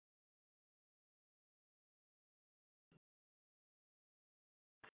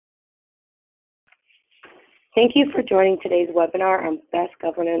Thank you for joining today's webinar on best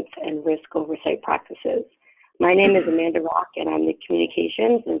governance and risk oversight practices. My name is Amanda Rock, and I'm the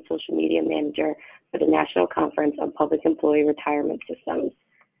Communications and Social Media Manager for the National Conference on Public Employee Retirement Systems.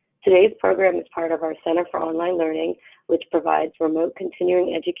 Today's program is part of our Center for Online Learning, which provides remote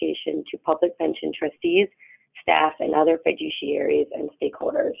continuing education to public pension trustees, staff, and other fiduciaries and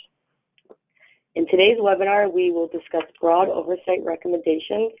stakeholders. In today's webinar, we will discuss broad oversight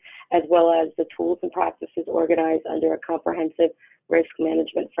recommendations, as well as the tools and practices organized under a comprehensive risk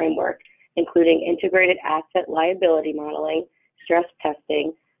management framework, including integrated asset liability modeling, stress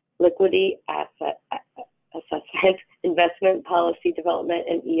testing, liquidity asset assessment, investment policy development,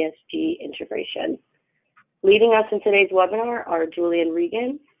 and ESG integration. Leading us in today's webinar are Julian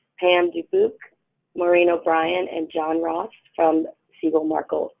Regan, Pam Dubuque, Maureen O'Brien, and John Ross from Segal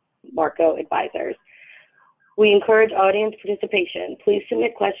Marco Advisers. We encourage audience participation. Please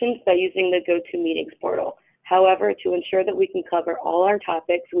submit questions by using the GoToMeetings portal. However, to ensure that we can cover all our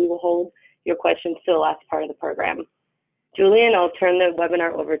topics, we will hold your questions to the last part of the program. Julian, I'll turn the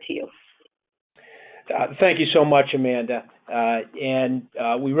webinar over to you. Thank you so much, Amanda.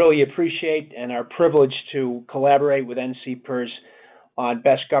 We really appreciate and are privileged to collaborate with NCPERS on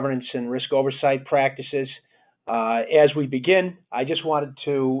best governance and risk oversight practices. As we begin, I just wanted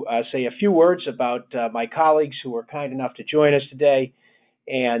to say a few words about my colleagues who are kind enough to join us today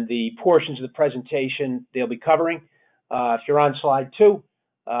and the portions of the presentation they'll be covering. If you're on slide 2,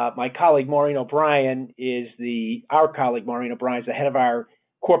 my colleague Maureen O'Brien is the head of our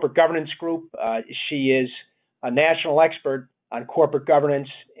corporate governance group. She is a national expert on corporate governance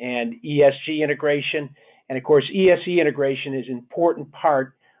and ESG integration. And of course, ESG integration is an important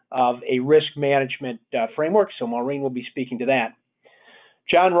part of a risk management framework, so Maureen will be speaking to that.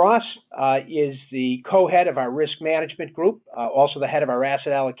 John Ross is the co-head of our risk management group, also the head of our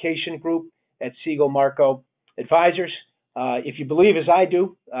asset allocation group at Segal Marco Advisers. If you believe, as I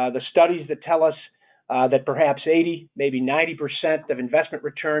do, the studies that tell us that perhaps 80, maybe 90% of investment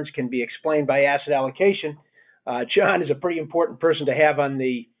returns can be explained by asset allocation, John is a pretty important person to have on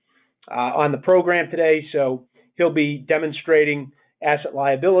the program today, so he'll be demonstrating asset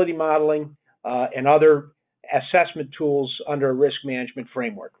liability modeling, and other assessment tools under a risk management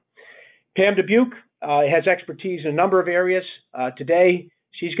framework. Pam Dubuque has expertise in a number of areas. Today,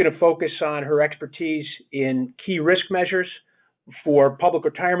 she's going to focus on her expertise in key risk measures for public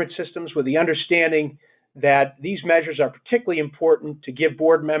retirement systems, with the understanding that these measures are particularly important to give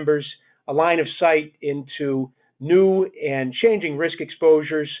board members a line of sight into new and changing risk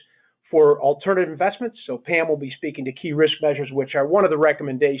exposures for alternative investments. So Pam will be speaking to key risk measures, which are one of the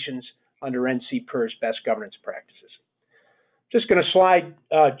recommendations under NCPERS best governance practices. Just going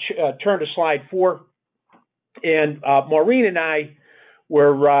to turn to slide 4. And Maureen and I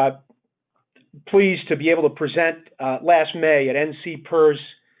were pleased to be able to present last May at NCPERS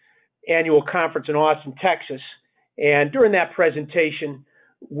annual conference in Austin, Texas. And during that presentation,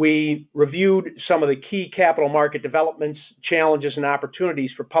 we reviewed some of the key capital market developments, challenges, and opportunities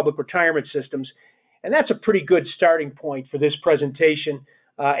for public retirement systems. And that's a pretty good starting point for this presentation.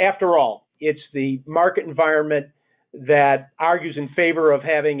 After all, it's the market environment that argues in favor of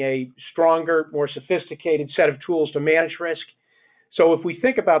having a stronger, more sophisticated set of tools to manage risk. So if we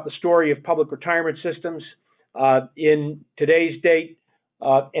think about the story of public retirement systems in today's date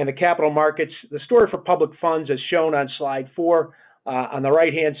and the capital markets, the story for public funds, as shown on slide 4, on the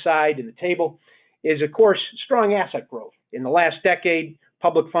right-hand side in the table, is, of course, strong asset growth. In the last decade,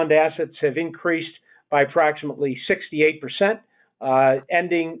 public fund assets have increased by approximately 68%,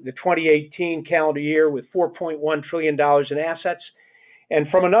 ending the 2018 calendar year with $4.1 trillion in assets. And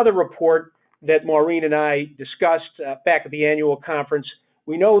from another report that Maureen and I discussed back at the annual conference,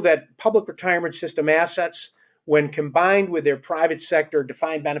 we know that public retirement system assets, when combined with their private sector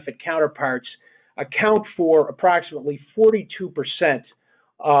defined benefit counterparts, account for approximately 42%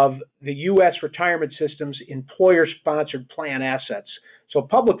 of the U.S. retirement system's employer-sponsored plan assets. So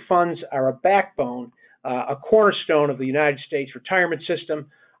public funds are a backbone, a cornerstone of the United States retirement system.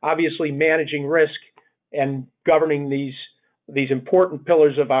 Obviously, managing risk and governing these important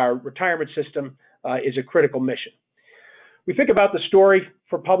pillars of our retirement system is a critical mission. We think about the story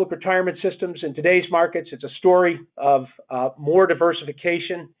for public retirement systems in today's markets. It's a story of more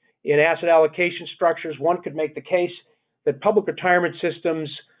diversification in asset allocation structures. One could make the case that public retirement systems'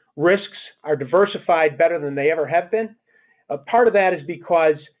 risks are diversified better than they ever have been. Part of that is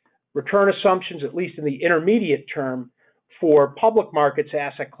because return assumptions, at least in the intermediate term, for public markets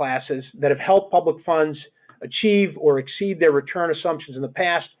asset classes that have helped public funds achieve or exceed their return assumptions in the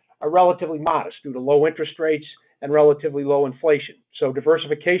past are relatively modest due to low interest rates and relatively low inflation. So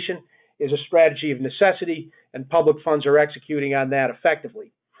diversification is a strategy of necessity, and public funds are executing on that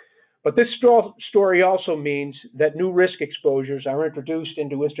effectively. But this story also means that new risk exposures are introduced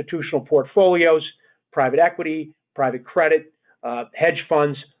into institutional portfolios, private equity, private credit, hedge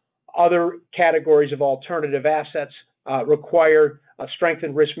funds, other categories of alternative assets require a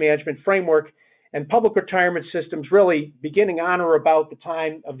strengthened risk management framework, and public retirement systems really beginning on or about the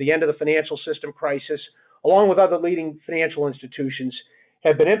time of the end of the financial system crisis, along with other leading financial institutions,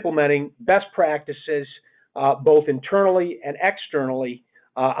 have been implementing best practices both internally and externally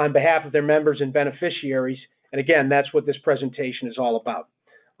on behalf of their members and beneficiaries. And again, that's what this presentation is all about.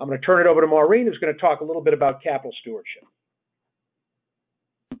 I'm going to turn it over to Maureen, who's going to talk a little bit about capital stewardship.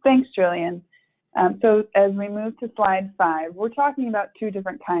 Thanks, Julian. So as we move to slide 5, we're talking about 2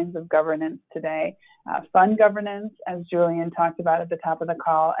 different kinds of governance today. Fund governance, as Julian talked about at the top of the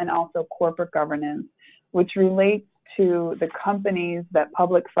call, and also corporate governance, which relates to the companies that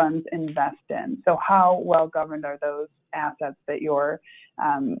public funds invest in. So how well governed are those assets that you're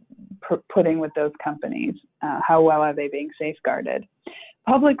putting with those companies? How well are they being safeguarded?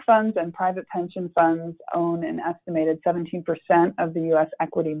 Public funds and private pension funds own an estimated 17% of the U.S.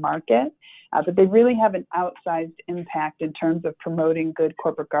 equity market, but they really have an outsized impact in terms of promoting good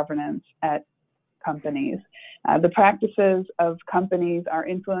corporate governance at companies. The practices of companies are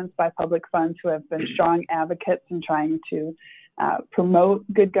influenced by public funds who have been strong advocates in trying to promote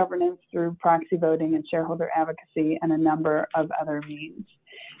good governance through proxy voting and shareholder advocacy and a number of other means.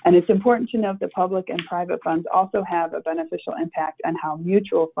 And it's important to note that public and private funds also have a beneficial impact on how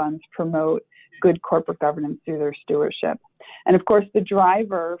mutual funds promote good corporate governance through their stewardship. And of course, the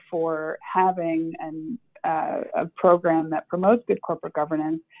driver for having a program that promotes good corporate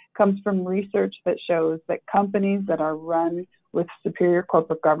governance comes from research that shows that companies that are run with superior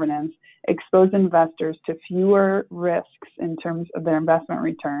corporate governance expose investors to fewer risks in terms of their investment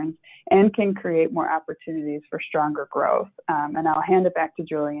returns and can create more opportunities for stronger growth. And I'll hand it back to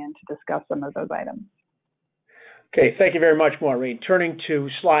Julian to discuss some of those items. Okay, thank you very much, Maureen. Turning to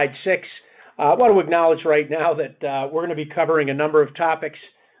slide 6, I want to acknowledge right now that we're going to be covering a number of topics,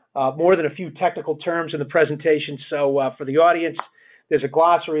 more than a few technical terms in the presentation. So for the audience, there's a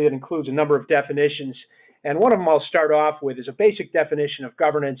glossary that includes a number of definitions. And one of them I'll start off with is a basic definition of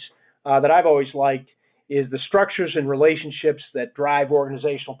governance that I've always liked, is the structures and relationships that drive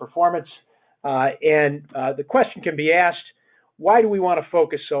organizational performance. And the question can be asked, why do we want to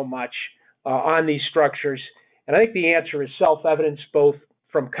focus so much on these structures? And I think the answer is self-evident, both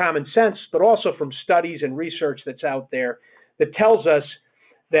from common sense, but also from studies and research that's out there that tells us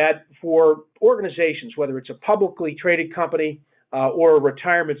that for organizations, whether it's a publicly traded company or a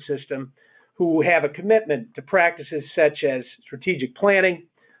retirement system, who have a commitment to practices such as strategic planning,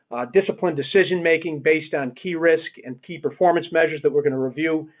 disciplined decision-making based on key risk and key performance measures that we're going to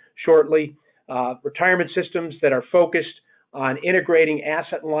review shortly, retirement systems that are focused on integrating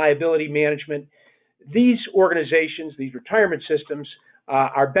asset and liability management. These organizations, these retirement systems,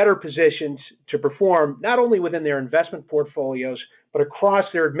 are better positioned to perform not only within their investment portfolios, but across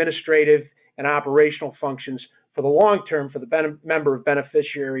their administrative and operational functions for the long term for the member of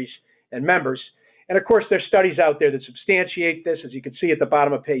beneficiaries and members. And of course, there's studies out there that substantiate this. As you can see at the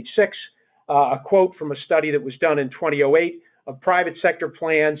bottom of page 6, a quote from a study that was done in 2008 of private sector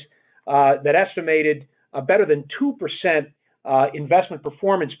plans that estimated a better than 2% investment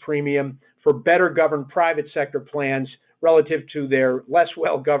performance premium for better governed private sector plans relative to their less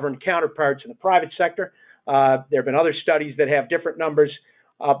well-governed counterparts in the private sector. There have been other studies that have different numbers,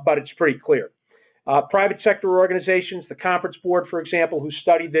 but it's pretty clear. Private sector organizations, the Conference Board, for example, who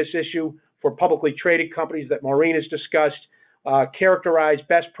studied this issue for publicly traded companies that Maureen has discussed, characterize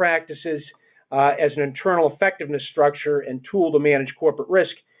best practices as an internal effectiveness structure and tool to manage corporate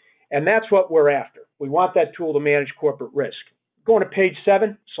risk. And that's what we're after. We want that tool to manage corporate risk. Going to page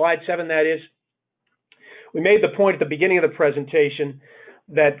 7, slide 7 that is. We made the point at the beginning of the presentation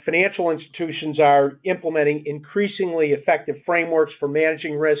that financial institutions are implementing increasingly effective frameworks for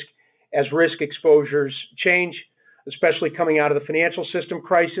managing risk as risk exposures change, especially coming out of the financial system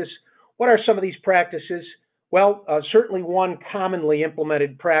crisis. What are some of these practices? Well, certainly one commonly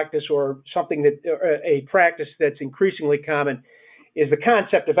implemented practice, or something that a practice that's increasingly common, is the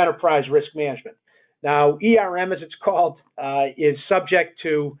concept of enterprise risk management. Now, ERM, as it's called, is subject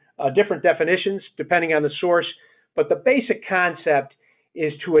to different definitions depending on the source, but the basic concept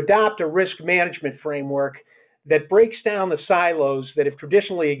is to adopt a risk management framework that breaks down the silos that have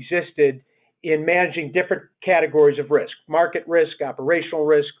traditionally existed in managing different categories of risk: market risk, operational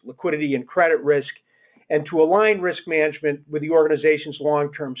risk, liquidity and credit risk, and to align risk management with the organization's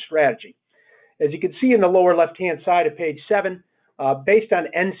long-term strategy. As you can see in the lower left-hand side of page 7, Based on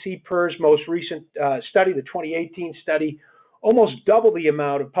NCPERS' most recent study, the 2018 study, almost double the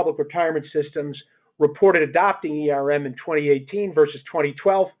amount of public retirement systems reported adopting ERM in 2018 versus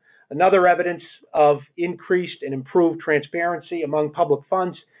 2012. Another evidence of increased and improved transparency among public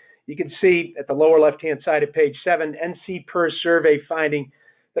funds. You can see at the lower left-hand side of page 7, NCPERS survey finding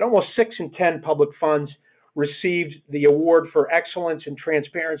that almost 6 in 10 public funds received the award for excellence in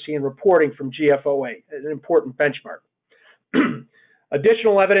transparency and reporting from GFOA, an important benchmark.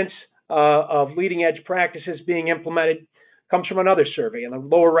 Additional evidence of leading-edge practices being implemented comes from another survey. On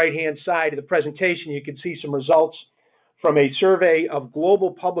the lower right-hand side of the presentation, you can see some results from a survey of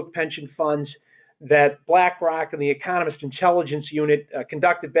global public pension funds that BlackRock and the Economist Intelligence Unit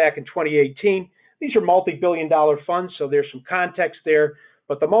conducted back in 2018. These are multi-billion-dollar funds, so there's some context there,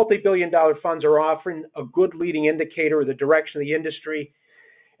 but the multi-billion-dollar funds are often a good leading indicator of the direction of the industry.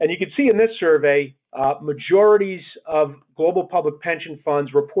 And you can see in this survey, majorities of global public pension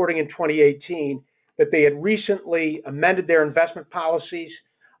funds reporting in 2018 that they had recently amended their investment policies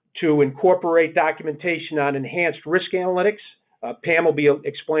to incorporate documentation on enhanced risk analytics. Pam will be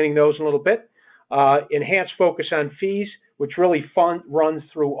explaining those in a little bit. Enhanced focus on fees, which really runs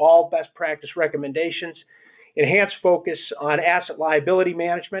through all best practice recommendations. Enhanced focus on asset liability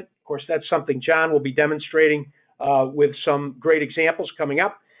management. Of course, that's something John will be demonstrating with some great examples coming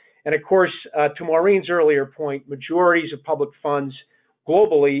up. And of course, to Maureen's earlier point, majorities of public funds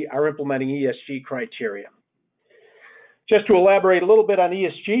globally are implementing ESG criteria. Just to elaborate a little bit on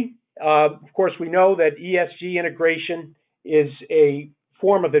ESG, of course, we know that ESG integration is a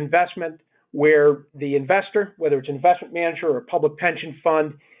form of investment where the investor, whether it's an investment manager or a public pension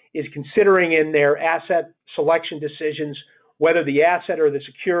fund, is considering in their asset selection decisions whether the asset or the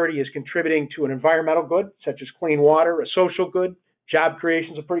security is contributing to an environmental good, such as clean water, a social good, job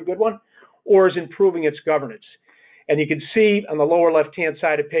creation is a pretty good one, or is improving its governance. And you can see on the lower left-hand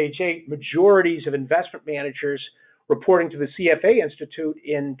side of page 8, majorities of investment managers reporting to the CFA Institute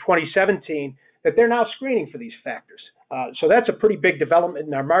in 2017 that they're now screening for these factors. So that's a pretty big development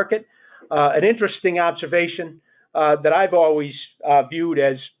in our market. An interesting observation that I've always viewed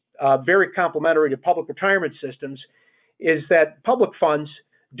as very complementary to public retirement systems is that public funds,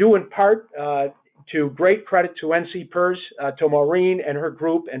 due in part to great credit to NCPERS, to Maureen and her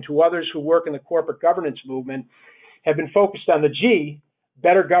group, and to others who work in the corporate governance movement, have been focused on the G,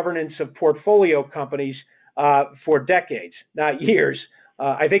 better governance of portfolio companies, for decades, not years.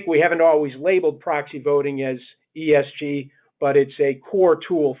 I think we haven't always labeled proxy voting as ESG, but it's a core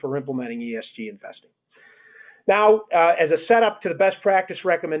tool for implementing ESG investing. Now, as a setup to the best practice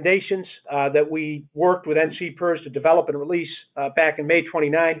recommendations that we worked with NCPERS to develop and release back in May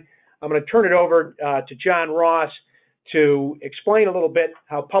 29, I'm going to turn it over to John Ross to explain a little bit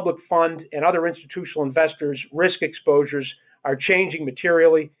how public fund and other institutional investors' risk exposures are changing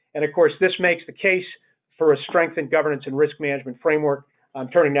materially. And of course, this makes the case for a strengthened governance and risk management framework. I'm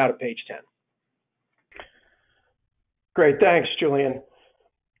turning now to page 10. Great, thanks, Julian.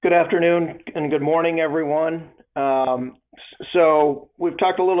 Good afternoon and good morning, everyone. So we've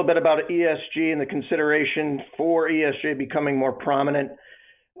talked a little bit about ESG and the consideration for ESG becoming more prominent,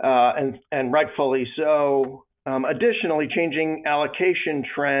 and rightfully so. Additionally, changing allocation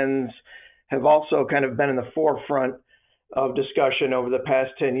trends have also kind of been in the forefront of discussion over the past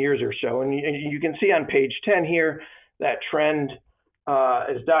 10 years or so. And you can see on page 10 here that trend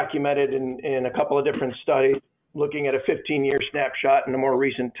is documented in a couple of different studies, looking at a 15-year snapshot and a more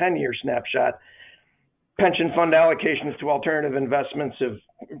recent 10-year snapshot. Pension fund allocations to alternative investments have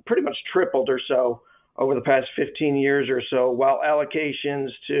pretty much tripled or so over the past 15 years or so, while allocations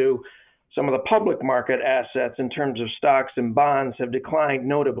to some of the public market assets in terms of stocks and bonds have declined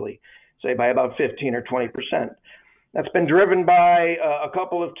notably, say by about 15 or 20%. That's been driven by a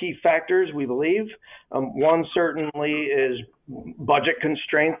couple of key factors, we believe. One certainly is budget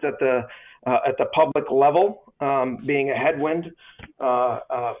constraints at the public level, being a headwind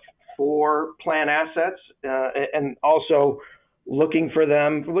for plan assets, and also looking for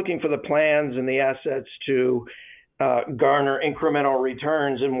the plans and the assets to garner incremental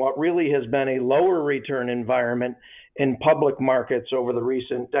returns in what really has been a lower return environment in public markets over the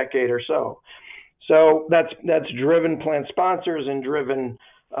recent decade or so. So that's driven plan sponsors and driven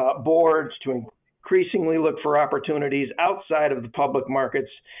boards to increasingly look for opportunities outside of the public markets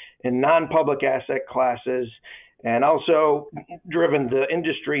in non-public asset classes, and also driven the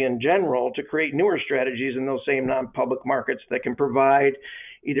industry in general to create newer strategies in those same non-public markets that can provide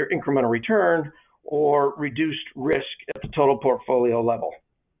either incremental return or reduced risk at the total portfolio level.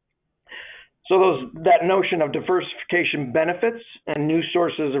 So that notion of diversification benefits and new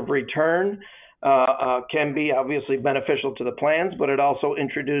sources of return can be obviously beneficial to the plans, but it also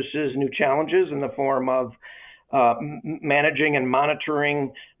introduces new challenges in the form of managing and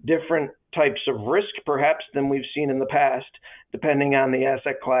monitoring different types of risk, perhaps, than we've seen in the past, depending on the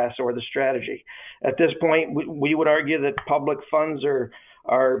asset class or the strategy. At this point, we would argue that public funds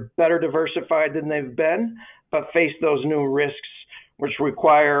are better diversified than they've been, but face those new risks, which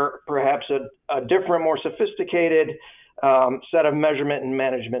require perhaps a different, more sophisticated set of measurement and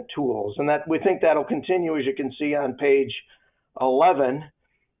management tools. And that we think that'll continue, as you can see on page 11,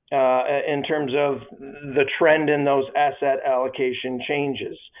 in terms of the trend in those asset allocation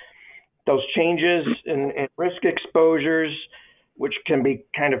changes. Those changes in risk exposures, which can be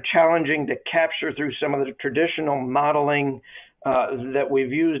kind of challenging to capture through some of the traditional modeling that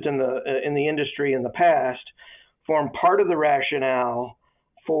we've used in the industry in the past, form part of the rationale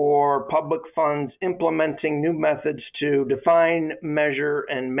for public funds implementing new methods to define, measure,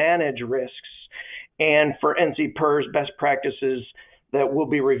 and manage risks, and for NCPERS best practices that we'll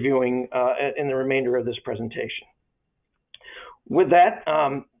be reviewing in the remainder of this presentation. With that,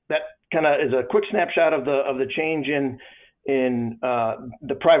 that kind of is a quick snapshot of the change in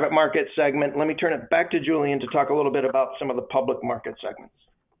the private market segment. Let me turn it back to Julian to talk a little bit about some of the public market segments.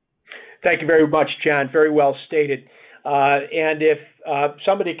 Thank you very much, John. Very well stated. And if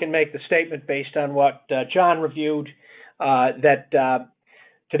somebody can make the statement based on what John reviewed, that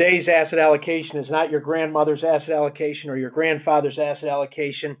today's asset allocation is not your grandmother's asset allocation or your grandfather's asset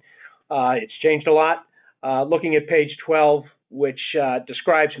allocation. It's changed a lot. Looking at page 12, which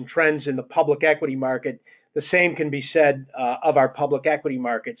describes some trends in the public equity market, the same can be said of our public equity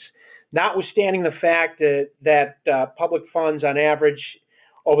markets. Notwithstanding the fact that public funds on average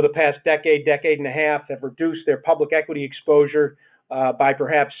over the past decade and a half have reduced their public equity exposure by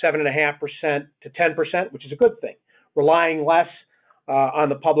perhaps 7.5% to 10%, which is a good thing. Relying less on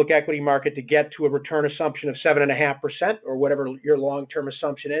the public equity market to get to a return assumption of 7.5% or whatever your long-term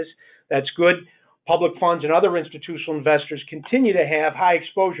assumption is, that's good. Public funds and other institutional investors continue to have high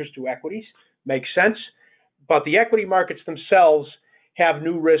exposures to equities. Makes sense. But the equity markets themselves have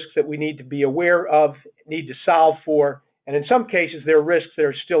new risks that we need to be aware of, need to solve for, and in some cases, there are risks that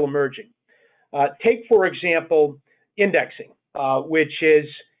are still emerging. Take, for example, indexing, which is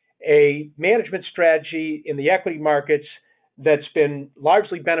a management strategy in the equity markets that's been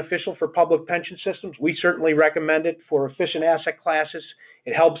largely beneficial for public pension systems. We certainly recommend it for efficient asset classes.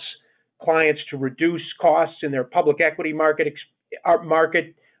 It helps clients to reduce costs in their public equity market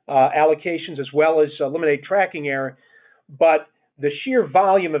allocations, as well as eliminate tracking error. But the sheer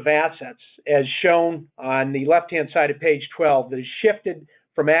volume of assets, as shown on the left-hand side of page 12, that has shifted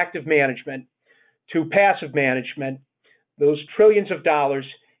from active management to passive management, those trillions of dollars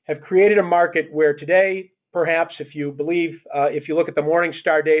have created a market where today, perhaps if you look at the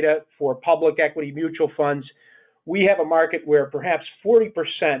Morningstar data for public equity mutual funds, we have a market where perhaps 40%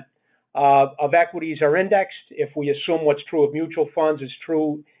 of equities are indexed. If we assume what's true of mutual funds is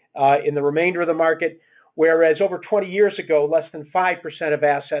true in the remainder of the market, whereas over 20 years ago, less than 5% of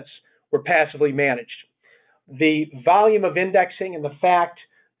assets were passively managed. The volume of indexing and the fact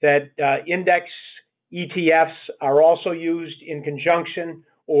that index ETFs are also used in conjunction,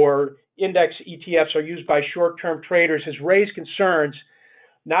 or index ETFs are used by short-term traders, has raised concerns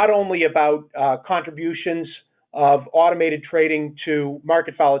not only about contributions of automated trading to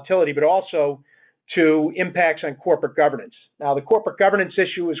market volatility, but also to impacts on corporate governance. Now, the corporate governance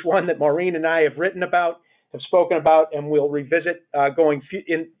issue is one that Maureen and I have written about, have spoken about, and we'll revisit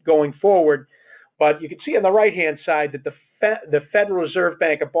going forward. But you can see on the right-hand side that the Federal Reserve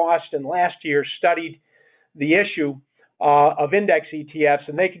Bank of Boston last year studied the issue of index ETFs,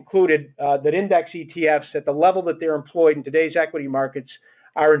 and they concluded that index ETFs at the level that they're employed in today's equity markets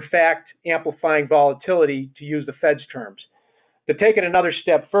are in fact amplifying volatility, to use the Fed's terms. To take it another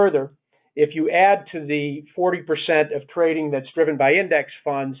step further, if you add to the 40% of trading that's driven by index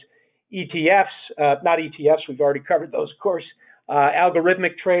funds, not ETFs, we've already covered those, of course,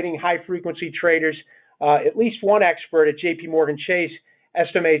 algorithmic trading, high-frequency traders, at least one expert at JP Morgan Chase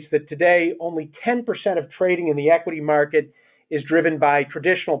estimates that today only 10% of trading in the equity market is driven by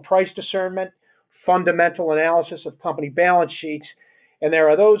traditional price discernment, fundamental analysis of company balance sheets. And there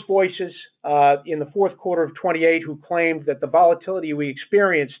are those voices in the fourth quarter of 28 who claimed that the volatility we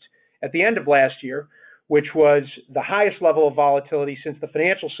experienced at the end of last year, which was the highest level of volatility since the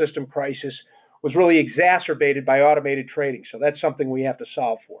financial system crisis, was really exacerbated by automated trading. So that's something we have to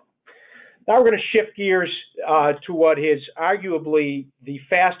solve for. Now we're going to shift gears to what is arguably the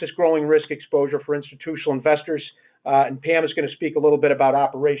fastest growing risk exposure for institutional investors. And Pam is going to speak a little bit about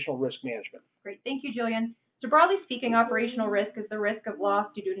operational risk management. Great. Thank you, Julian. So broadly speaking, operational risk is the risk of loss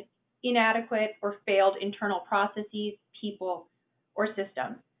due inadequate or failed internal processes, people, or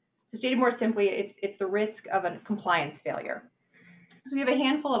systems. So stated more simply, it's the risk of a compliance failure. So we have a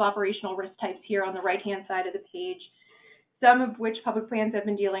handful of operational risk types here on the right-hand side of the page, some of which public plans have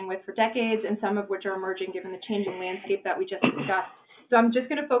been dealing with for decades and some of which are emerging given the changing landscape that we just discussed. So I'm just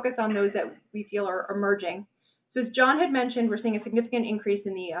going to focus on those that we feel are emerging. So as John had mentioned, we're seeing a significant increase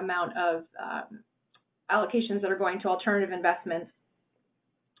in the amount of allocations that are going to alternative investments.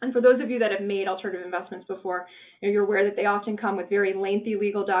 And for those of you that have made alternative investments before, you're aware that they often come with very lengthy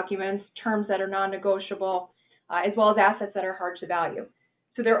legal documents, terms that are non-negotiable, as well as assets that are hard to value.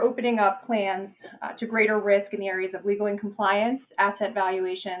 So they're opening up plans to greater risk in the areas of legal and compliance, asset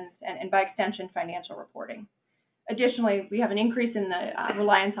valuations, and by extension, financial reporting. Additionally, we have an increase in the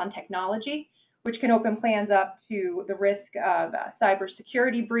reliance on technology, which can open plans up to the risk of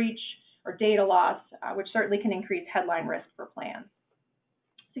cybersecurity breach or data loss, which certainly can increase headline risk for plans.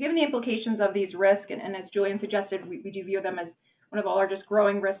 So given the implications of these risks, and as Julian suggested, we do view them as one of the largest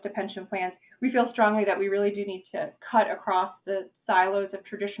growing risks to pension plans, we feel strongly that we really do need to cut across the silos of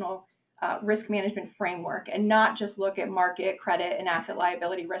traditional risk management framework and not just look at market, credit, and asset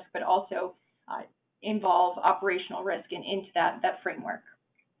liability risk, but also involve operational risk into that framework.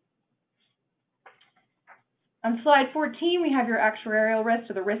 On slide 14, we have your actuarial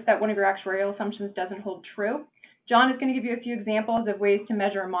risk, or the risk that one of your actuarial assumptions doesn't hold true. John is going to give you a few examples of ways to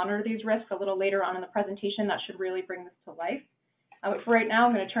measure and monitor these risks a little later on in the presentation that should really bring this to life. But for right now,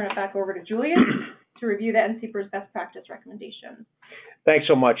 I'm going to turn it back over to Julian to review the NCPERS best practice recommendations. Thanks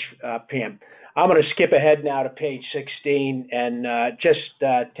so much, Pam. I'm going to skip ahead now to page 16 and just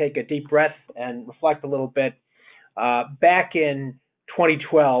take a deep breath and reflect a little bit. Back in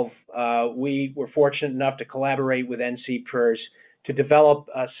 2012, we were fortunate enough to collaborate with NCPERS to develop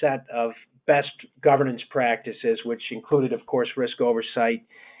a set of best governance practices, which included, of course, risk oversight.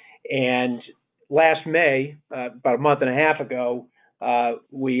 And last May, about a month and a half ago,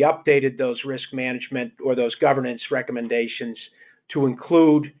 we updated those risk management or those governance recommendations to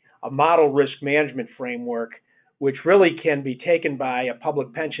include a model risk management framework, which really can be taken by a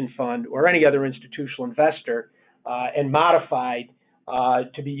public pension fund or any other institutional investor and modified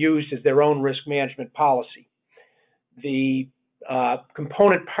to be used as their own risk management policy. The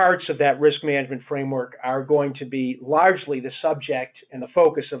component parts of that risk management framework are going to be largely the subject and the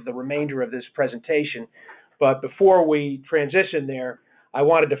focus of the remainder of this presentation. But before we transition there, I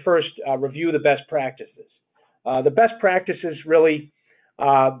wanted to first review the best practices. The best practices really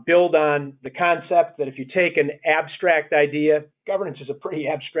build on the concept that if you take an abstract idea, governance is a pretty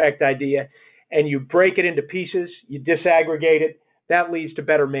abstract idea, and you break it into pieces, you disaggregate it, that leads to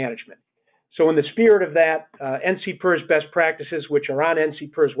better management. So in the spirit of that, NCPERS best practices, which are on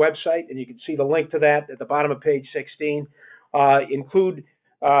NCPERS website, and you can see the link to that at the bottom of page 16, include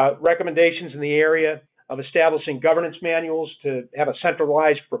recommendations in the area of establishing governance manuals to have a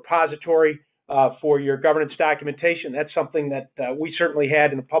centralized repository for your governance documentation. That's something that we certainly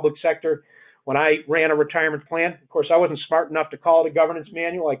had in the public sector when I ran a retirement plan. Of course, I wasn't smart enough to call it a governance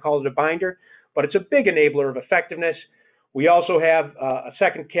manual. I called it a binder, but it's a big enabler of effectiveness. We also have a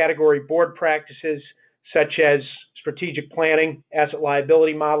second category, board practices, such as strategic planning, asset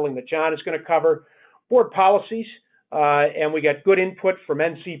liability modeling that John is going to cover, board policies, and we got good input from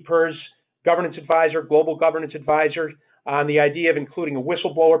NCPERS governance advisor, global governance advisor, on the idea of including a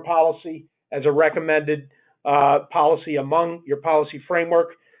whistleblower policy as a recommended policy among your policy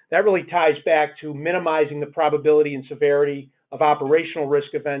framework. That really ties back to minimizing the probability and severity of operational risk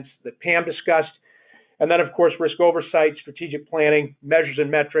events that Pam discussed. And then, of course, risk oversight, strategic planning, measures and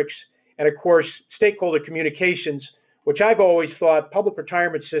metrics, and, of course, stakeholder communications, which I've always thought public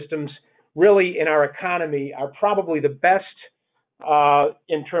retirement systems really in our economy are probably the best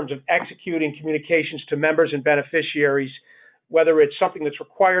in terms of executing communications to members and beneficiaries, whether it's something that's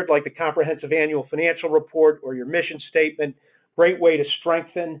required like the comprehensive annual financial report or your mission statement. Great way to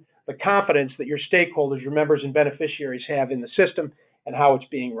strengthen the confidence that your stakeholders, your members and beneficiaries have in the system and how it's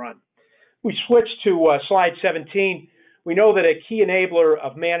being run. We switch to slide 17. We know that a key enabler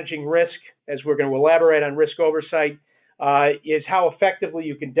of managing risk, as we're going to elaborate on risk oversight, is how effectively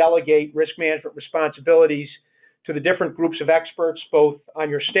you can delegate risk management responsibilities to the different groups of experts, both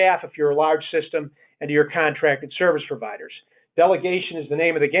on your staff, if you're a large system, and to your contracted service providers. Delegation is the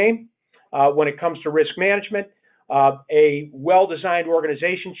name of the game when it comes to risk management. A well-designed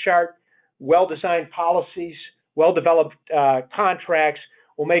organization chart, well-designed policies, well-developed contracts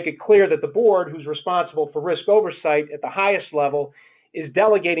will make it clear that the board, who's responsible for risk oversight at the highest level, is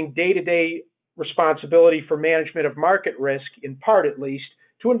delegating day-to-day responsibility for management of market risk, in part at least,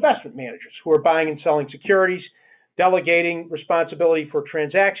 to investment managers who are buying and selling securities. delegating responsibility for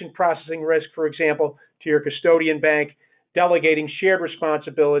transaction processing risk, for example, to your custodian bank, delegating shared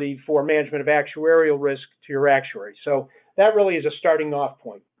responsibility for management of actuarial risk to your actuary. So that really is a starting off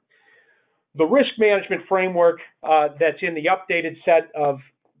point. The risk management framework that's in the updated set of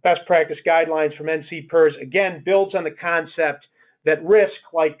best practice guidelines from NCPERS, again, builds on the concept that risk,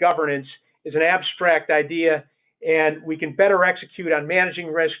 like governance, is an abstract idea, and we can better execute on managing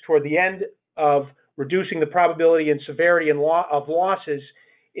risk toward the end of reducing the probability and severity of losses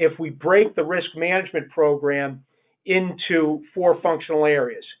if we break the risk management program into 4 functional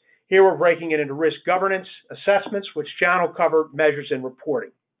areas. Here we're breaking it into risk governance, assessments, which John will cover, measures, and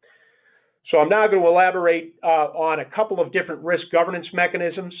reporting. So I'm now going to elaborate on a couple of different risk governance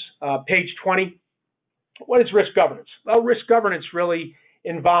mechanisms. Page 20. What is risk governance? Well, risk governance really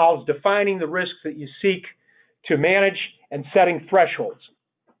involves defining the risks that you seek to manage and setting thresholds.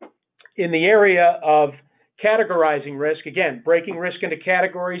 In the area of categorizing risk, again, breaking risk into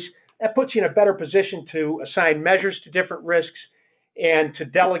categories, that puts you in a better position to assign measures to different risks and to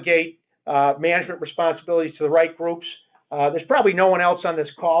delegate management responsibilities to the right groups. There's probably no one else on this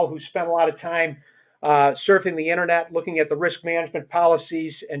call who spent a lot of time surfing the internet, looking at the risk management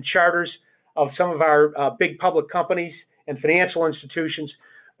policies and charters of some of our big public companies and financial institutions,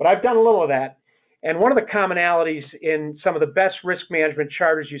 but I've done a little of that. And one of the commonalities in some of the best risk management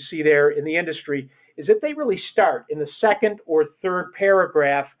charters you see there in the industry is that they really start in the second or third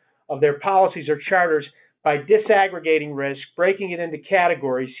paragraph of their policies or charters by disaggregating risk, breaking it into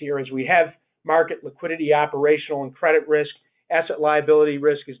categories here as we have market, liquidity, operational, and credit risk. Asset liability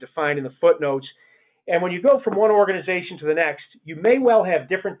risk is defined in the footnotes. And when you go from one organization to the next, you may well have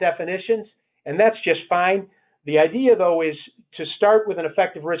different definitions, and that's just fine. The idea, though, is to start with an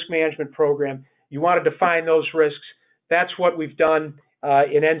effective risk management program. You want to define those risks. That's what we've done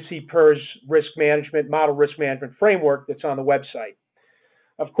in NCPERS risk management, model risk management framework that's on the website.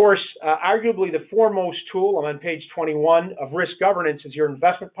 Of course, arguably the foremost tool, I'm on page 21, of risk governance is your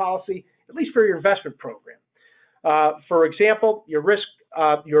investment policy, at least for your investment program. For example,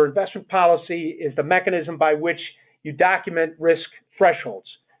 your investment policy is the mechanism by which you document risk thresholds.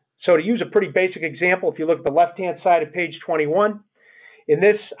 So to use a pretty basic example, if you look at the left-hand side of page 21, in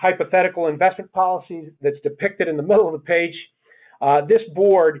this hypothetical investment policy that's depicted in the middle of the page, this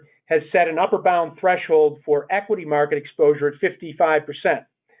board has set an upper bound threshold for equity market exposure at 55%.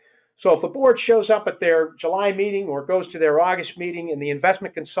 So if the board shows up at their July meeting or goes to their August meeting and the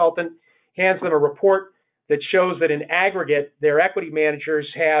investment consultant hands them a report that shows that in aggregate their equity managers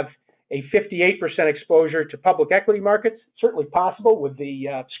have a 58% exposure to public equity markets, certainly possible with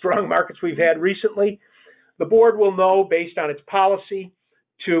the strong markets we've had recently, the board will know based on its policy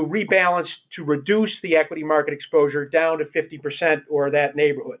to rebalance, to reduce the equity market exposure down to 50% or that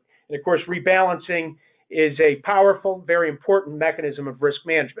neighborhood. And of course, rebalancing is a powerful, very important mechanism of risk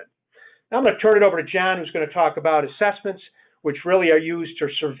management. Now I'm going to turn it over to John, who's going to talk about assessments, which really are used to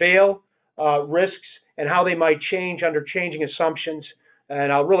surveil risks and how they might change under changing assumptions.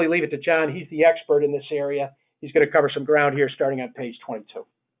 And I'll really leave it to John. He's the expert in this area. He's going to cover some ground here starting on page 22.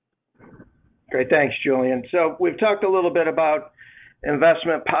 Great, thanks, Julian. So we've talked a little bit about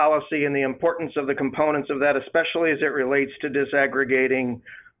investment policy and the importance of the components of that, especially as it relates to disaggregating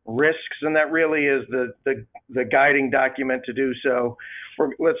risks, and that really is the guiding document to do so.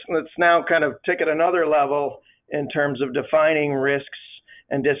 Let's now kind of take it another level in terms of defining risks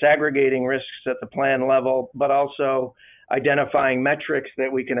and disaggregating risks at the plan level, but also identifying metrics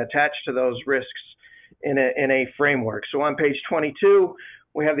that we can attach to those risks in a framework. So on page 22,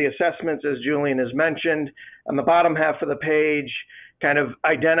 we have the assessments, as Julian has mentioned. On the bottom half of the page, kind of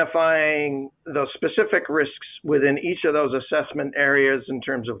identifying the specific risks within each of those assessment areas in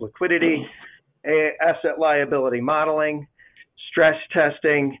terms of liquidity, asset liability modeling, stress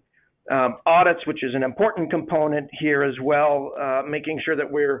testing, audits, which is an important component here as well, making sure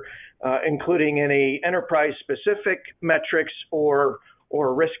that we're including any enterprise-specific metrics or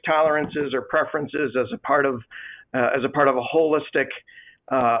risk tolerances or preferences as a part of a holistic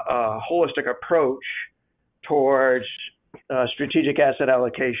approach towards strategic asset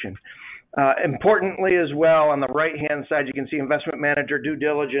allocation. Importantly as well, on the right-hand side, you can see investment manager due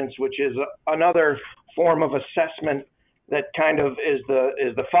diligence, which is another form of assessment that kind of is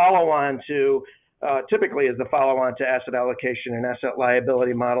the follow-on to, typically is the follow-on to asset allocation and asset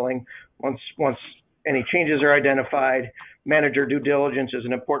liability modeling. Once any changes are identified, manager due diligence is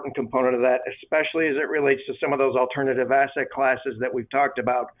an important component of that, especially as it relates to some of those alternative asset classes that we've talked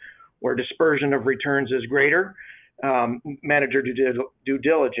about, where dispersion of returns is greater. Manager due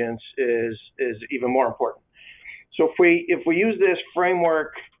diligence is even more important. So if we use this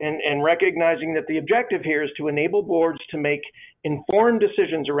framework and recognizing that the objective here is to enable boards to make informed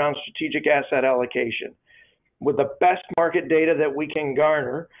decisions around strategic asset allocation with the best market data that we can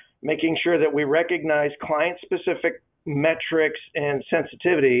garner, making sure that we recognize client-specific metrics and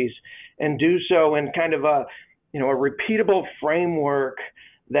sensitivities and do so in kind of a repeatable framework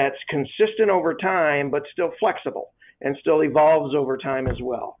that's consistent over time, but still flexible and still evolves over time as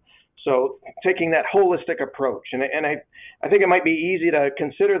well. So taking that holistic approach, and I think it might be easy to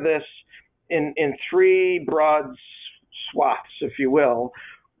consider this in three broad swaths, if you will.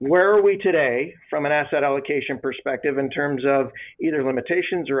 Where are we today from an asset allocation perspective in terms of either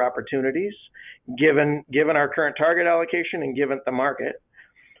limitations or opportunities, given our current target allocation and given the market?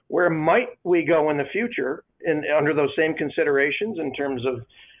 Where might we go in the future under those same considerations in terms of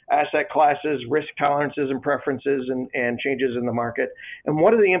asset classes, risk tolerances and preferences and changes in the market? And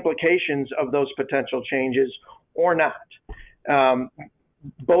what are the implications of those potential changes or not?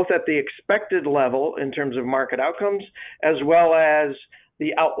 Both at the expected level in terms of market outcomes, as well as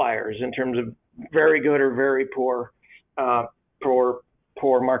the outliers in terms of very good or very poor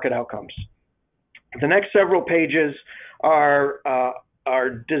market outcomes. The next several pages are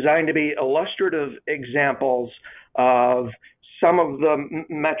designed to be illustrative examples of some of the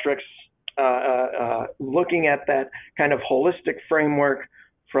metrics looking at that kind of holistic framework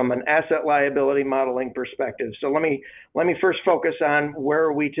from an asset liability modeling perspective. So let me first focus on where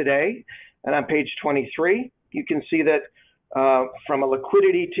are we today. And on page 23, you can see that from a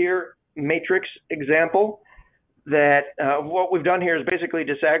liquidity tier matrix example, that what we've done here is basically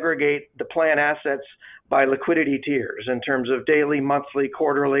disaggregate the plan assets by liquidity tiers in terms of daily, monthly,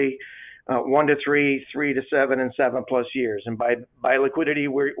 quarterly, 1 to 3, 3 to 7, and 7+ years. And by liquidity,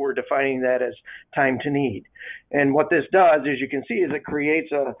 we're defining that as time to need. And what this does, as you can see, is it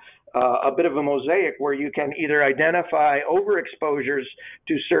creates a bit of a mosaic where you can either identify overexposures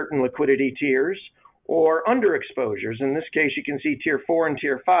to certain liquidity tiers or underexposures. In this case, you can see tier 4 and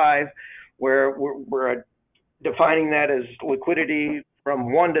tier 5, where we're defining that as liquidity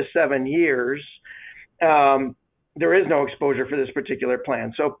from 1 to 7 years. There is no exposure for this particular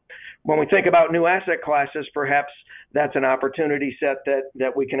plan. So when we think about new asset classes, perhaps that's an opportunity set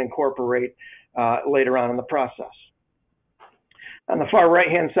that we can incorporate later on in the process. On the far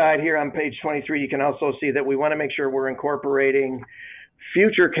right-hand side here on page 23, you can also see that we want to make sure we're incorporating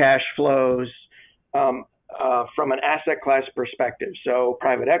future cash flows from an asset class perspective. So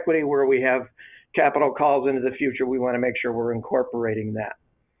private equity, where we have capital calls into the future, we want to make sure we're incorporating that.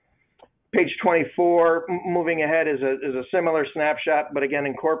 Page 24, moving ahead, is a similar snapshot, but again,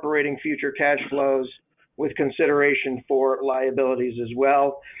 incorporating future cash flows with consideration for liabilities as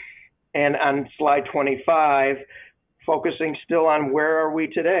well. And on slide 25, focusing still on where are we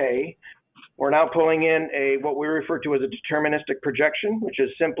today, we're now pulling in what we refer to as a deterministic projection, which is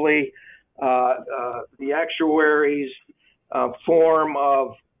simply the actuaries' form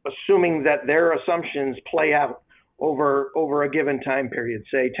of assuming that their assumptions play out over a given time period,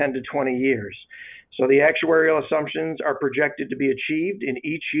 say 10 to 20 years. So the actuarial assumptions are projected to be achieved in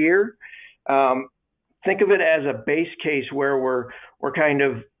each year. Think of it as a base case where we're kind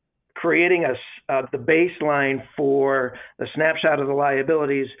of creating the baseline for the snapshot of the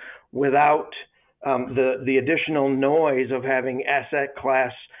liabilities without the additional noise of having asset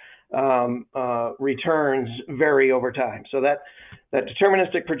class returns vary over time. So that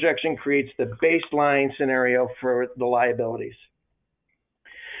deterministic projection creates the baseline scenario for the liabilities.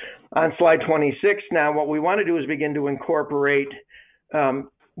 On slide 26, now what we want to do is begin to incorporate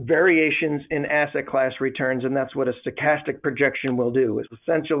variations in asset class returns, and that's what a stochastic projection will do. It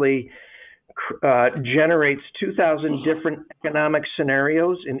essentially generates 2,000 different economic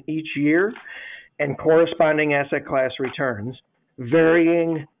scenarios in each year and corresponding asset class returns,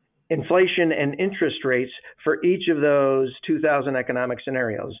 varying inflation and interest rates for each of those 2,000 economic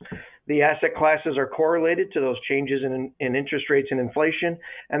scenarios. The asset classes are correlated to those changes in interest rates and inflation,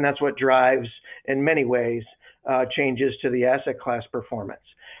 and that's what drives, in many ways, changes to the asset class performance.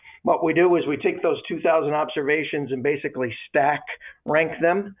 What we do is we take those 2,000 observations and basically stack rank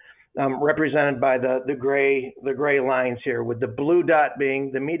them, represented by the gray lines here, with the blue dot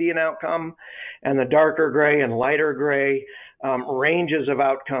being the median outcome and the darker gray and lighter gray ranges of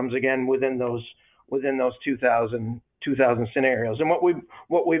outcomes, again, within those 2,000 scenarios. And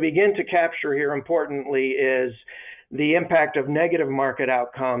what we begin to capture here, importantly, is the impact of negative market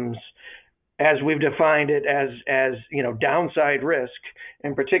outcomes, as we've defined it as downside risk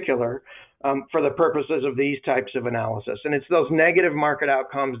in particular, for the purposes of these types of analysis. And it's those negative market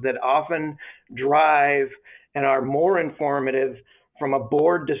outcomes that often drive and are more informative from a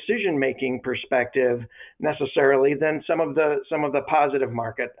board decision-making perspective necessarily than some of the positive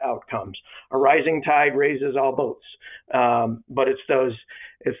market outcomes. A rising tide raises all boats, but it's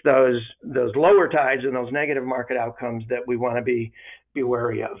those lower tides and those negative market outcomes that we want to be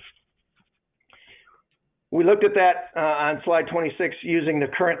wary of. We looked at that on slide 26 using the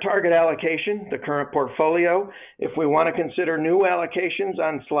current target allocation, the current portfolio. If we want to consider new allocations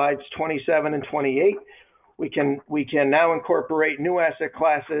on slides 27 and 28, we can now incorporate new asset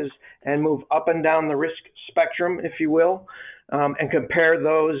classes and move up and down the risk spectrum, if you will, and compare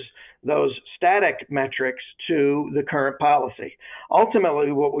those static metrics to the current policy.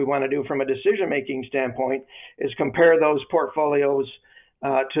 Ultimately, what we want to do from a decision-making standpoint is compare those portfolios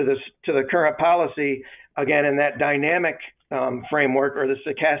to the current policy, again, in that dynamic framework or the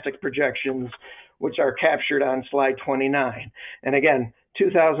stochastic projections, which are captured on slide 29. And again,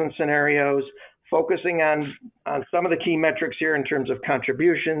 2,000 scenarios, focusing on some of the key metrics here in terms of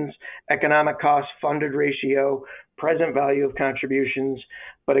contributions, economic cost, funded ratio, present value of contributions.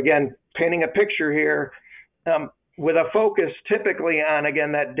 But again, painting a picture here with a focus typically on,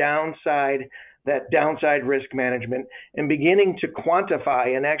 again, that downside risk management and beginning to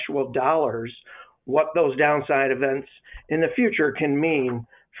quantify in actual dollars what those downside events in the future can mean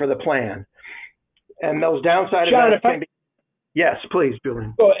for the plan. And those downside events can be... Yes, please,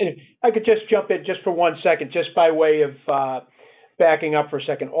 Julian. Well, if I could just jump in just for 1 second, just by way of backing up for a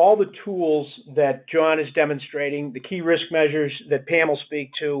second. All the tools that John is demonstrating, the key risk measures that Pam will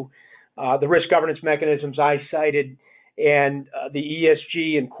speak to, the risk governance mechanisms I cited, and the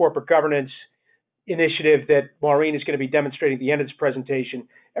ESG and corporate governance initiative that Maureen is going to be demonstrating at the end of this presentation,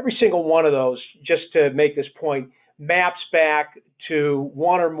 every single one of those, just to make this point, maps back to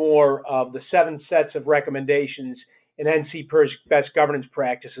one or more of the 7 sets of recommendations in NCPERS best governance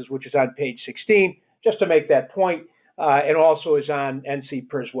practices, which is on page 16, just to make that point, and also is on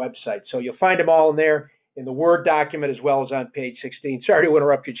NCPERS website. So you'll find them all in there in the Word document as well as on page 16. Sorry to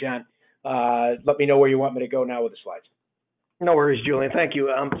interrupt you, John. Let me know where you want me to go now with the slides. No worries, Julian. Thank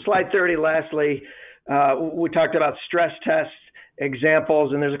you. Slide 30, lastly, we talked about stress tests,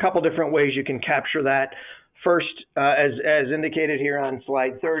 examples, and there's a couple different ways you can capture that. First, as indicated here on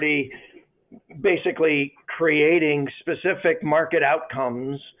slide 30, basically creating specific market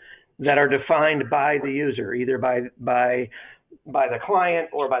outcomes that are defined by the user, either by the client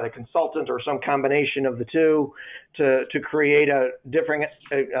or by the consultant or some combination of the two, to create a different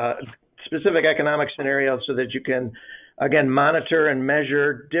specific economic scenario so that you can, again, monitor and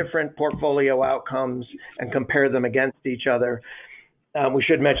measure different portfolio outcomes and compare them against each other. We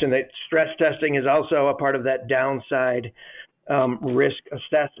should mention that stress testing is also a part of that downside risk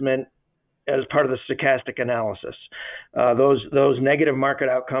assessment as part of the stochastic analysis. Those negative market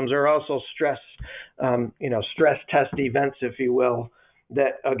outcomes are also stress test events, if you will,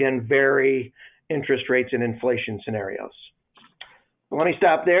 that again vary interest rates and inflation scenarios. Let me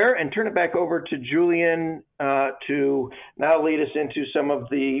stop there and turn it back over to Julian to now lead us into some of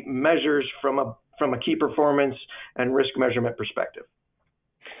the measures from a key performance and risk measurement perspective.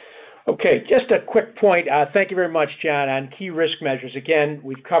 Okay, just a quick point. Thank you very much, John, on key risk measures. Again,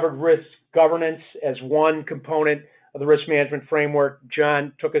 we've covered risk governance as one component of the risk management framework.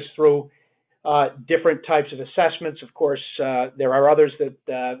 John took us through different types of assessments. Of course, there are others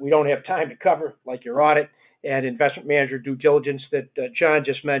that we don't have time to cover, like your audit and investment manager due diligence that John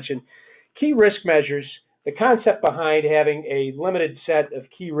just mentioned. Key risk measures, the concept behind having a limited set of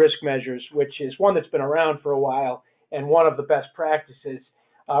key risk measures, which is one that's been around for a while and one of the best practices,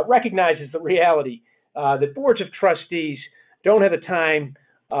 recognizes the reality that boards of trustees don't have the time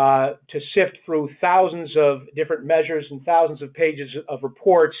to sift through thousands of different measures and thousands of pages of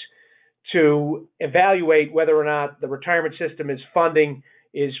reports to evaluate whether or not the retirement system is funding,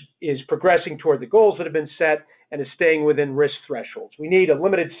 is progressing toward the goals that have been set, and is staying within risk thresholds. We need a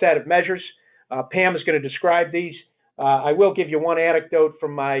limited set of measures. Pam is going to describe these. I will give you one anecdote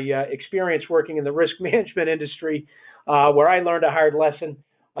from my experience working in the risk management industry where I learned a hard lesson.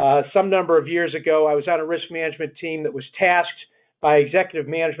 Some number of years ago, I was on a risk management team that was tasked by executive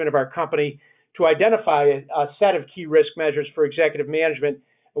management of our company to identify a set of key risk measures for executive management.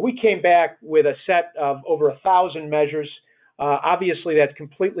 We came back with a set of over 1,000 measures. Obviously, that's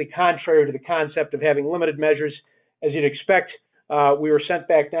completely contrary to the concept of having limited measures. As you'd expect, we were sent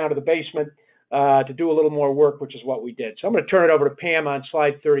back down to the basement to do a little more work, which is what we did. So I'm going to turn it over to Pam on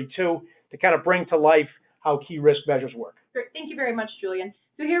slide 32 to kind of bring to life how key risk measures work. Great. Thank you very much, Julian.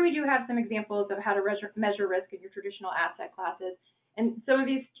 So here we do have some examples of how to measure risk in your traditional asset classes. And some of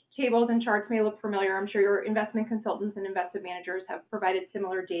these tables and charts may look familiar. I'm sure your investment consultants and investment managers have provided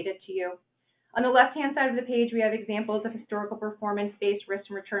similar data to you. On the left-hand side of the page, we have examples of historical performance-based risk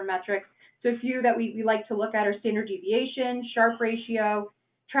and return metrics. So a few that we like to look at are standard deviation, Sharpe ratio,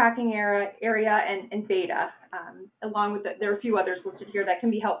 tracking area, and beta. Along with there are a few others listed here that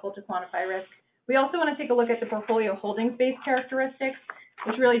can be helpful to quantify risk. We also want to take a look at the portfolio holdings-based characteristics,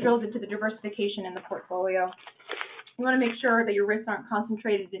 which really drills into the diversification in the portfolio. You want to make sure that your risks aren't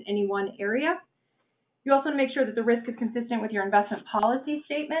concentrated in any one area. You also want to make sure that the risk is consistent with your investment policy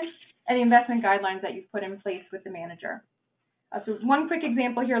statement and the investment guidelines that you've put in place with the manager. So one quick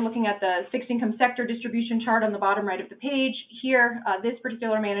example here, looking at the fixed income sector distribution chart on the bottom right of the page. Here, this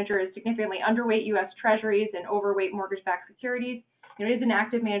particular manager is significantly underweight U.S. Treasuries and overweight mortgage-backed securities. It is an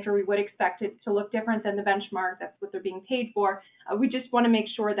active manager. We would expect it to look different than the benchmark. That's what they're being paid for. We just want to make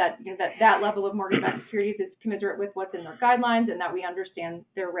sure that that level of mortgage-backed securities is commensurate with what's in their guidelines and that we understand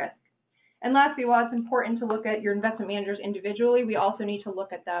their risk. And lastly, while it's important to look at your investment managers individually, we also need to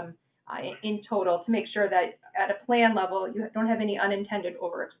look at them in total to make sure that at a plan level, you don't have any unintended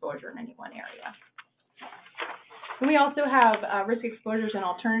overexposure in any one area. And we also have risk exposures in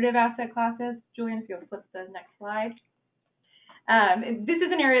alternative asset classes. Julian, if you'll flip the next slide. This is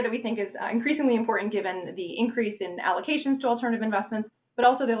an area that we think is increasingly important given the increase in allocations to alternative investments, but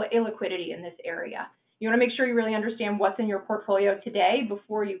also the illiquidity in this area. You want to make sure you really understand what's in your portfolio today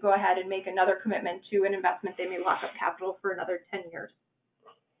before you go ahead and make another commitment to an investment. They may lock up capital for another 10 years.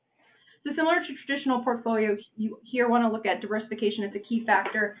 So similar to traditional portfolios, you here want to look at diversification as a key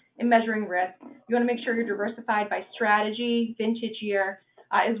factor in measuring risk. You want to make sure you're diversified by strategy, vintage year,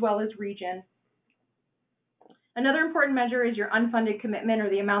 as well as region. Another important measure is your unfunded commitment, or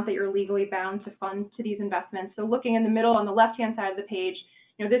the amount that you're legally bound to fund to these investments. So looking in the middle on the left-hand side of the page,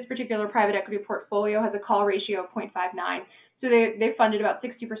 this particular private equity portfolio has a call ratio of 0.59. So they've funded about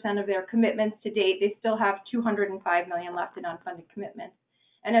 60% of their commitments to date. They still have $205 million left in unfunded commitments.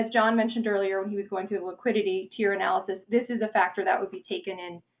 And as John mentioned earlier when he was going through the liquidity tier analysis, this is a factor that would be taken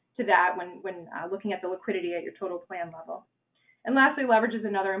into that when looking at the liquidity at your total plan level. And lastly, leverage is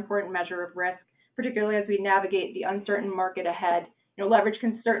another important measure of risk, particularly as we navigate the uncertain market ahead. Leverage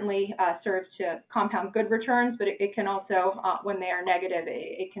can certainly serve to compound good returns, but it can also, when they are negative,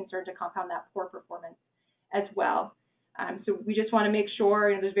 it can serve to compound that poor performance as well. So we just want to make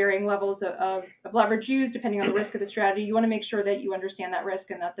sure, there's varying levels of leverage used depending on the risk of the strategy. You want to make sure that you understand that risk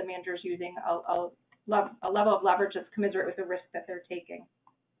and that the manager is using a level of leverage that's commensurate with the risk that they're taking.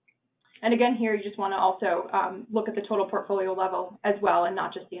 And again, here you just want to also look at the total portfolio level as well and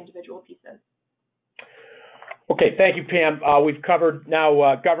not just the individual pieces. Okay, thank you, Pam. We've covered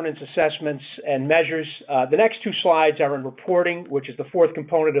now governance assessments and measures. The next two slides are in reporting, which is the fourth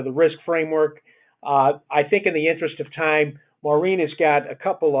component of the risk framework. I think in the interest of time, Maureen has got a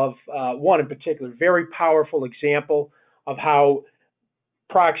couple of, one in particular, very powerful example of how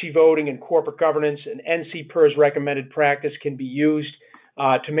proxy voting and corporate governance and NCPERS recommended practice can be used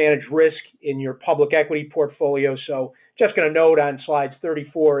to manage risk in your public equity portfolio. So just going to note on slides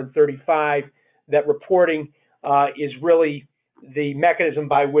 34 and 35 that reporting is really the mechanism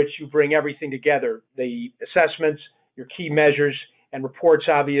by which you bring everything together, the assessments, your key measures, and reports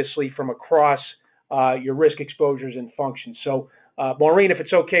obviously from across your risk exposures and functions. So Maureen, if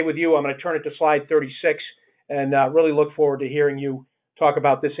it's okay with you, I'm going to turn it to slide 36 and really look forward to hearing you talk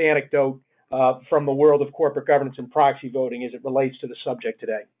about this anecdote from the world of corporate governance and proxy voting as it relates to the subject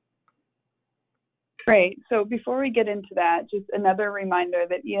today. Great. So before we get into that, just another reminder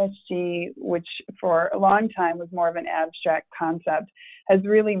that ESG, which for a long time was more of an abstract concept, has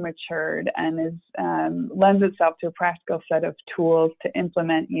really matured and lends itself to a practical set of tools to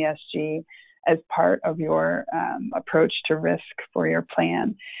implement ESG as part of your approach to risk for your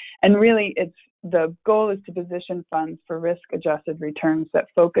plan. And really, the goal is to position funds for risk-adjusted returns that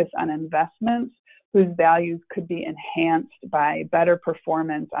focus on investments whose values could be enhanced by better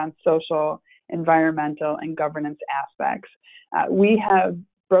performance on social, environmental, and governance aspects. We have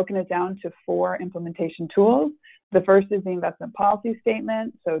broken it down to 4 implementation tools. The first is the investment policy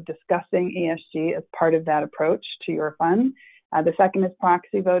statement, so discussing ESG as part of that approach to your fund. The second is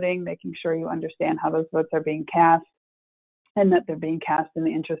proxy voting, making sure you understand how those votes are being cast and that they're being cast in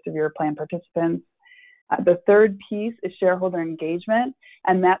the interest of your plan participants. The third piece is shareholder engagement,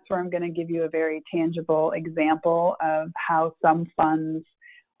 and that's where I'm going to give you a very tangible example of how some funds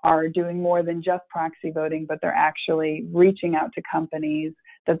are doing more than just proxy voting, but they're actually reaching out to companies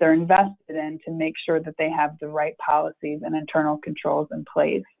that they're invested in to make sure that they have the right policies and internal controls in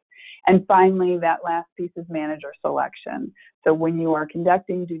place. And finally, that last piece is manager selection. So when you are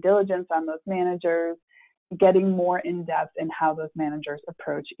conducting due diligence on those managers, getting more in-depth in how those managers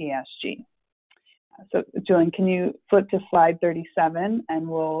approach ESG. So, Julian, can you flip to slide 37, and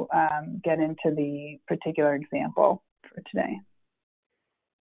we'll get into the particular example for today.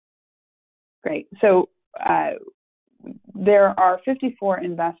 Great. So there are 54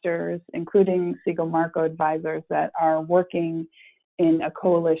 investors, including Segal Marco Advisers, that are working in a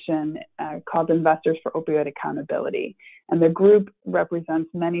coalition called Investors for Opioid Accountability. And the group represents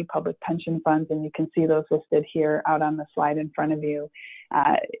many public pension funds, and you can see those listed here out on the slide in front of you.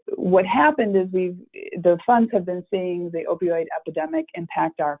 What happened is the funds have been seeing the opioid epidemic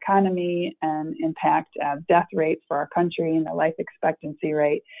impact our economy and impact death rates for our country and the life expectancy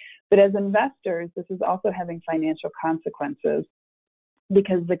rate. But as investors, this is also having financial consequences,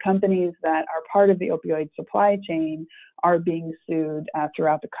 because the companies that are part of the opioid supply chain are being sued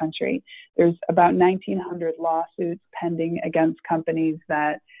throughout the country. There's about 1,900 lawsuits pending against companies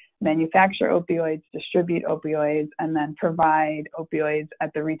that manufacture opioids, distribute opioids, and then provide opioids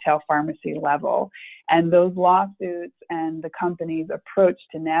at the retail pharmacy level. And those lawsuits and the company's approach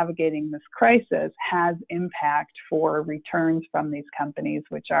to navigating this crisis has impact for returns from these companies,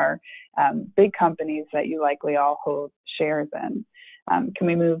 which are big companies that you likely all hold shares in. Can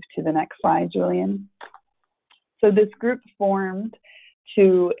we move to the next slide, Julian? So this group formed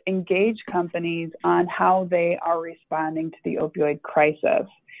to engage companies on how they are responding to the opioid crisis.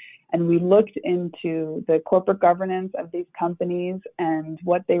 And we looked into the corporate governance of these companies and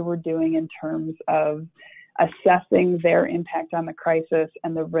what they were doing in terms of assessing their impact on the crisis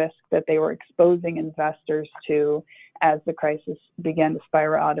and the risk that they were exposing investors to as the crisis began to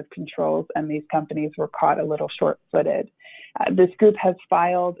spiral out of control and these companies were caught a little short-footed. This group has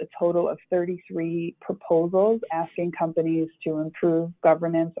filed a total of 33 proposals asking companies to improve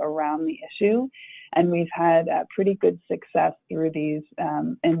governance around the issue. And we've had pretty good success through these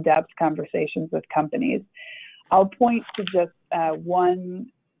in-depth conversations with companies. I'll point to just one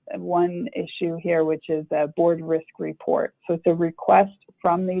issue here, which is a board risk report. So it's a request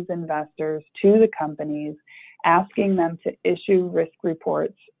from these investors to the companies asking them to issue risk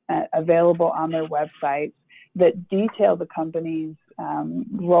reports available on their websites that detail the company's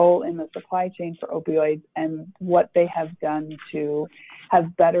role in the supply chain for opioids and what they have done to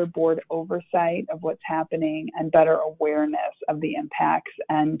have better board oversight of what's happening and better awareness of the impacts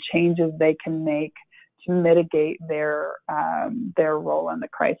and changes they can make to mitigate their role in the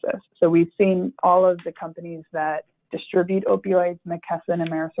crisis. So we've seen all of the companies that distribute opioids, McKesson,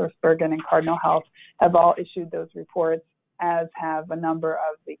 AmerisourceBergen, and Cardinal Health, have all issued those reports, as have a number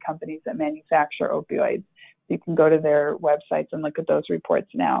of the companies that manufacture opioids. You can go to their websites and look at those reports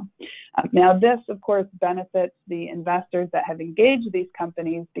now. Now, this, of course, benefits the investors that have engaged these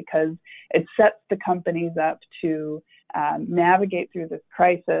companies because it sets the companies up to navigate through this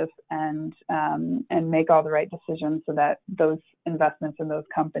crisis and make all the right decisions so that those investments in those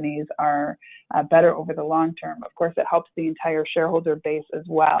companies are better over the long term. Of course, it helps the entire shareholder base as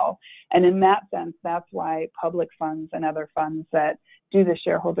well. And in that sense, that's why public funds and other funds that do the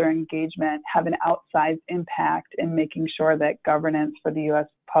shareholder engagement have an outsized impact in making sure that governance for the U.S.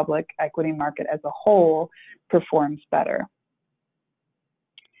 public equity market as a whole performs better.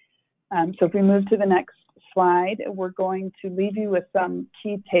 So if we move to the next slide, we're going to leave you with some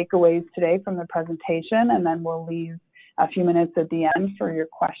key takeaways today from the presentation, and then we'll leave a few minutes at the end for your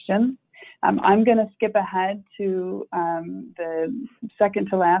questions. I'm going to skip ahead to the second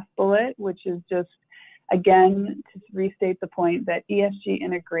to last bullet, which is just, again, to restate the point that ESG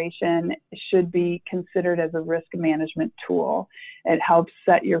integration should be considered as a risk management tool. It helps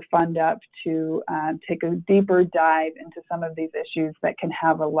set your fund up to take a deeper dive into some of these issues that can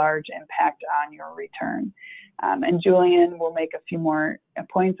have a large impact on your return. And Julian will make a few more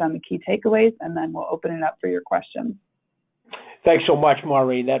points on the key takeaways, and then we'll open it up for your questions. Thanks so much,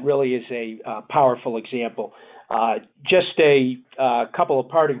 Maureen. That really is a powerful example. Just a couple of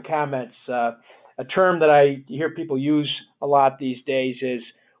parting comments. A term that I hear people use a lot these days is,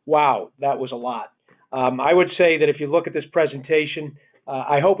 wow, that was a lot. I would say that if you look at this presentation,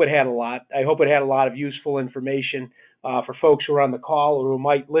 I hope it had a lot. I hope it had a lot of useful information for folks who are on the call or who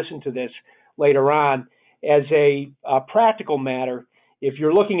might listen to this later on. As a practical matter, if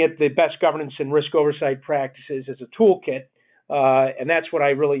you're looking at the best governance and risk oversight practices as a toolkit, and that's what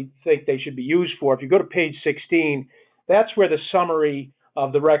I really think they should be used for. If you go to page 16, that's where the summary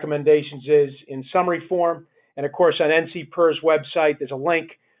of the recommendations is in summary form. And of course, on NCPERS website, there's a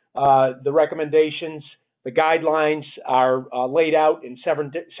link. The recommendations, the guidelines are laid out in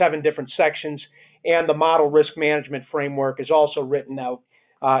seven different sections, and the model risk management framework is also written out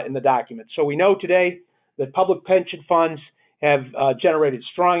in the document. So we know today that public pension funds have generated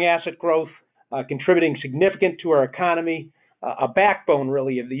strong asset growth, contributing significant to our economy. a backbone,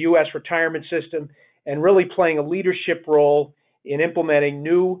 really, of the U.S. retirement system and really playing a leadership role in implementing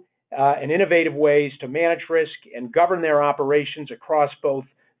new and innovative ways to manage risk and govern their operations across both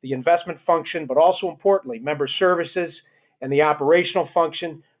the investment function, but also importantly, member services and the operational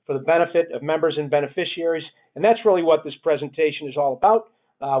function for the benefit of members and beneficiaries. And that's really what this presentation is all about.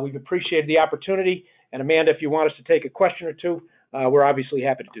 We've appreciated the opportunity. And Amanda, if you want us to take a question or two, we're obviously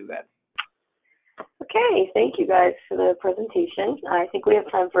happy to do that. Okay, thank you guys for the presentation. I think we have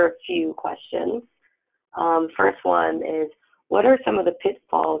time for a few questions. First one is, what are some of the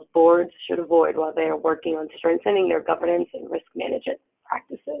pitfalls boards should avoid while they are working on strengthening their governance and risk management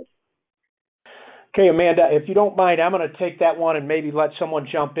practices? Okay, Amanda, if you don't mind, I'm going to take that one and maybe let someone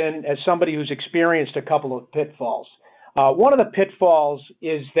jump in as somebody who's experienced a couple of pitfalls. One of the pitfalls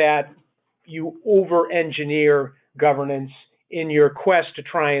is that you over-engineer governance in your quest to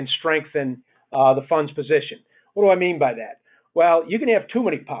try and strengthen the fund's position. What do I mean by that? Well, you can have too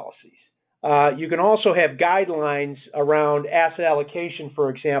many policies. You can also have guidelines around asset allocation, for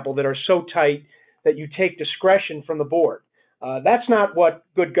example, that are so tight that you take discretion from the board. That's not what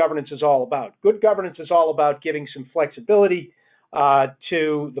good governance is all about. Good governance is all about giving some flexibility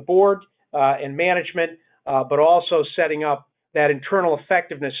to the board and management, but also setting up that internal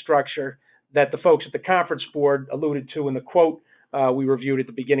effectiveness structure that the folks at the conference board alluded to in the quote we reviewed at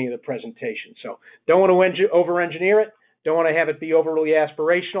the beginning of the presentation. So don't want to over-engineer it. Don't want to have it be overly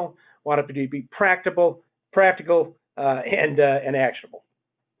aspirational. Want it to be practical, and actionable.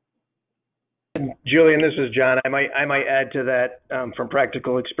 Julian, this is John. I might add to that from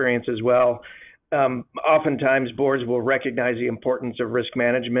practical experience as well. Oftentimes, boards will recognize the importance of risk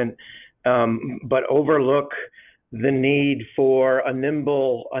management, but overlook the need for a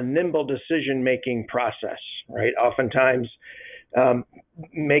nimble decision-making process. Right? Oftentimes,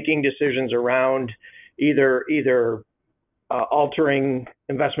 making decisions around either altering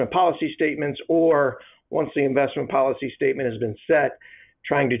investment policy statements, or once the investment policy statement has been set,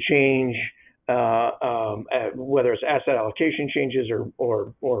 trying to change whether it's asset allocation changes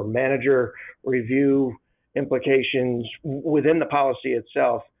or manager review implications within the policy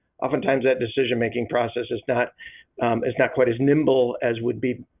itself. Oftentimes, that decision-making process is not quite as nimble as would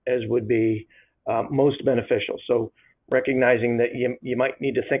be most beneficial. So, recognizing that you might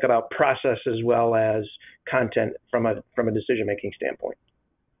need to think about process as well as content from a decision-making standpoint.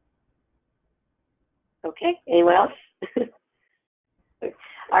 Okay, anyone else?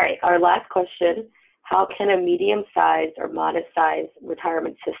 All right, our last question. How can a medium-sized or modest-sized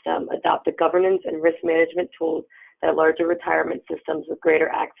retirement system adopt the governance and risk management tools that larger retirement systems with greater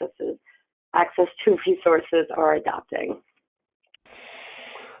access to resources are adopting?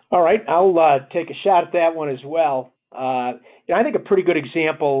 All right, I'll take a shot at that one as well. I think a pretty good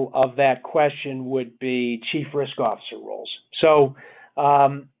example of that question would be chief risk officer roles. So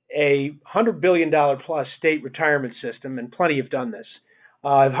a $100 billion plus state retirement system, and plenty have done this,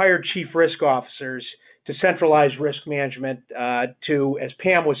 have hired chief risk officers to centralize risk management to, as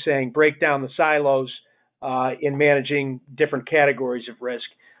Pam was saying, break down the silos in managing different categories of risk.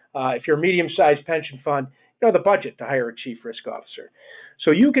 If you're a medium-sized pension fund, you have the budget to hire a chief risk officer.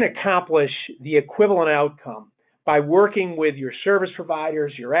 So you can accomplish the equivalent outcome by working with your service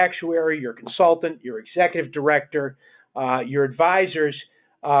providers, your actuary, your consultant, your executive director, your advisors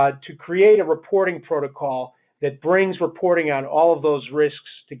to create a reporting protocol that brings reporting on all of those risks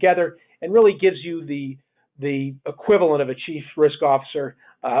together and really gives you the equivalent of a chief risk officer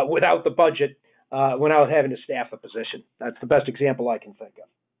without the budget, without having to staff the position. That's the best example I can think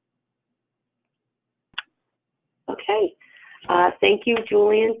of. Okay. Thank you,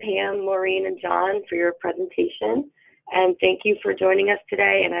 Julian, Pam, Maureen, and John, for your presentation. And thank you for joining us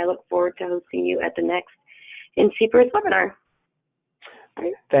today. And I look forward to hosting you at the next NCPERS webinar. All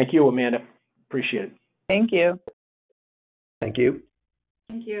right. Thank you, Amanda. Appreciate it. Thank you. Thank you.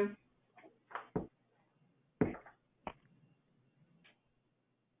 Thank you.